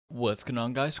What's going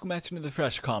on, guys? Welcome back to another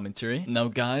fresh commentary. Now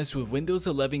guys, with Windows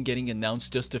 11 getting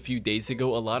announced just a few days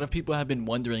ago, a lot of people have been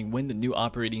wondering when the new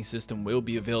operating system will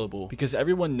be available, because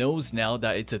everyone knows now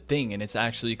that it's a thing and it's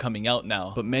actually coming out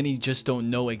now, but many just don't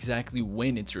know exactly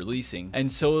when it's releasing.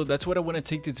 And so that's what I want to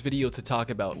take this video to talk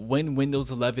about, when Windows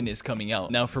 11 is coming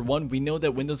out. Now for one, we know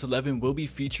that Windows 11 will be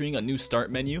featuring a new start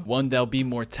menu, one that'll be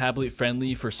more tablet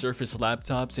friendly for Surface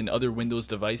laptops and other Windows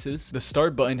devices. The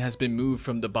start button has been moved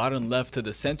from the bottom left to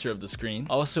the center of the screen.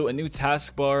 Also, a new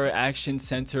taskbar, action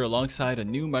center, alongside a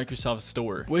new Microsoft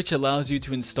Store, which allows you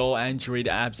to install Android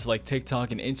apps like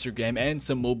TikTok and Instagram and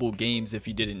some mobile games if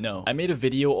you didn't know. I made a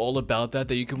video all about that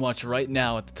you can watch right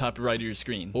now at the top right of your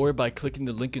screen, or by clicking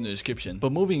the link in the description.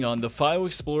 But moving on, the File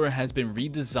Explorer has been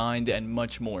redesigned and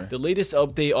much more. The latest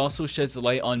update also sheds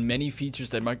light on many features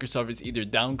that Microsoft is either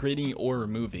downgrading or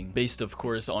removing, based of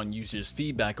course on users'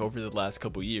 feedback over the last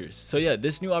couple years. So yeah,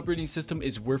 this new operating system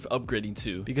is worth upgrading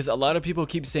to, because a lot of people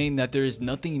keep saying that there is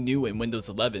nothing new in Windows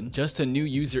 11, just a new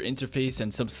user interface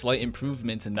and some slight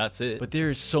improvements, and that's it. But there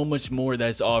is so much more that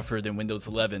is offered in Windows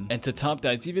 11. And to top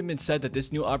that, it's even been said that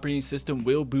this new operating system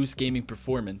will boost gaming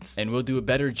performance and will do a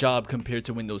better job compared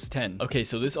to Windows 10. Okay,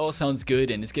 so this all sounds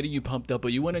good and it's getting you pumped up,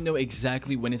 but you want to know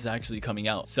exactly when it's actually coming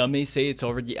out. Some may say it's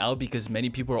already out because many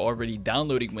people are already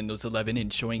downloading Windows 11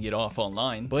 and showing it off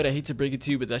online, but I hate to break it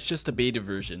to you, but that's just a beta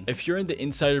version. If you're in the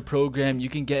Insider program, you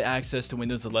can get access to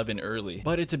Windows 11 early,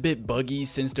 but it's a bit buggy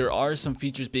since there are some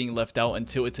features being left out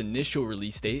until its initial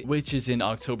release date, which is in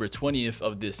October 20th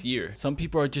of this year. Some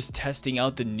people are just testing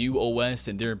out the new OS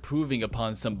and they're improving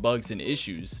upon some bugs and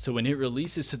issues, so when it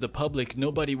releases to the public,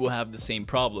 nobody will have the same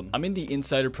problem. I'm in the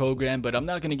Insider program, but I'm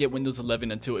not going to get Windows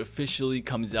 11 until it officially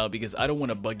comes out because I don't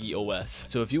want a buggy OS.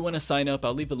 So if you want to sign up,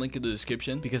 I'll leave a link in the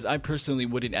description, because I personally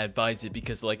wouldn't advise it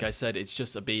because like I said, it's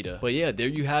just a beta. But yeah, there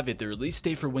you have it. The release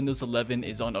date for Windows 11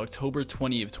 is on October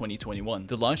 20th, 2021.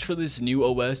 The launch for this new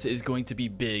OS is going to be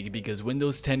big because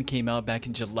Windows 10 came out back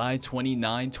in July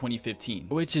 29, 2015,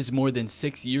 which is more than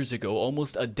 6 years ago,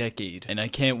 almost a decade. And I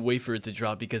can't wait for it to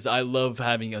drop because I love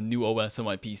having a new OS on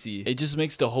my PC. It just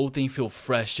makes the whole thing feel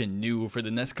fresh and new for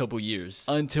the next couple years,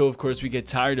 until of course we get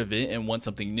tired of it and want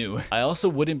something new. I also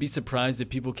wouldn't be surprised if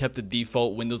people kept the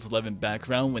default Windows 11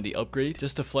 background when they upgrade,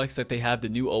 just to flex that they have the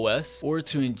new OS, or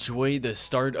to enjoy the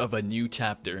start of a new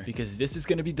chapter, because this is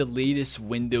going to be the latest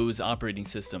Windows operating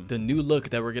system, the new look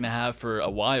that we're gonna have for a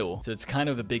while, so it's kind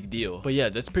of a big deal. But yeah,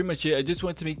 that's pretty much it. I just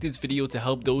wanted to make this video to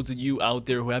help those of you out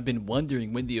there who have been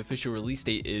wondering when the official release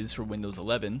date is for Windows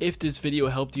 11. If this video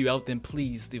helped you out, then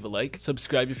please leave a like,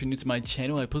 subscribe if you're new to my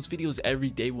channel. I post videos every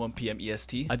day 1 p.m.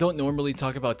 EST. I don't normally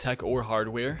talk about tech or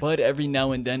hardware, but every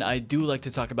now and then I do like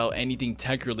to talk about anything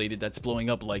tech related that's blowing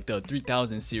up, like the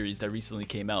 3000 series that recently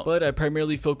came out. But I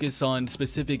primarily focus on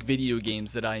specific video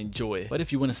games that I enjoy. But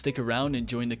if you want to stick around and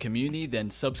join the community, then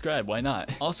subscribe, why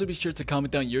not? Also be sure to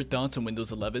comment down your thoughts on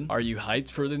Windows 11. Are you hyped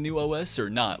for the new OS or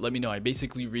not? Let me know. I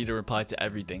basically read and reply to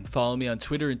everything. Follow me on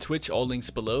Twitter and Twitch, all links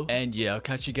below. And yeah, I'll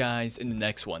catch you guys in the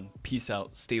next one. Peace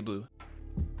out, stay blue.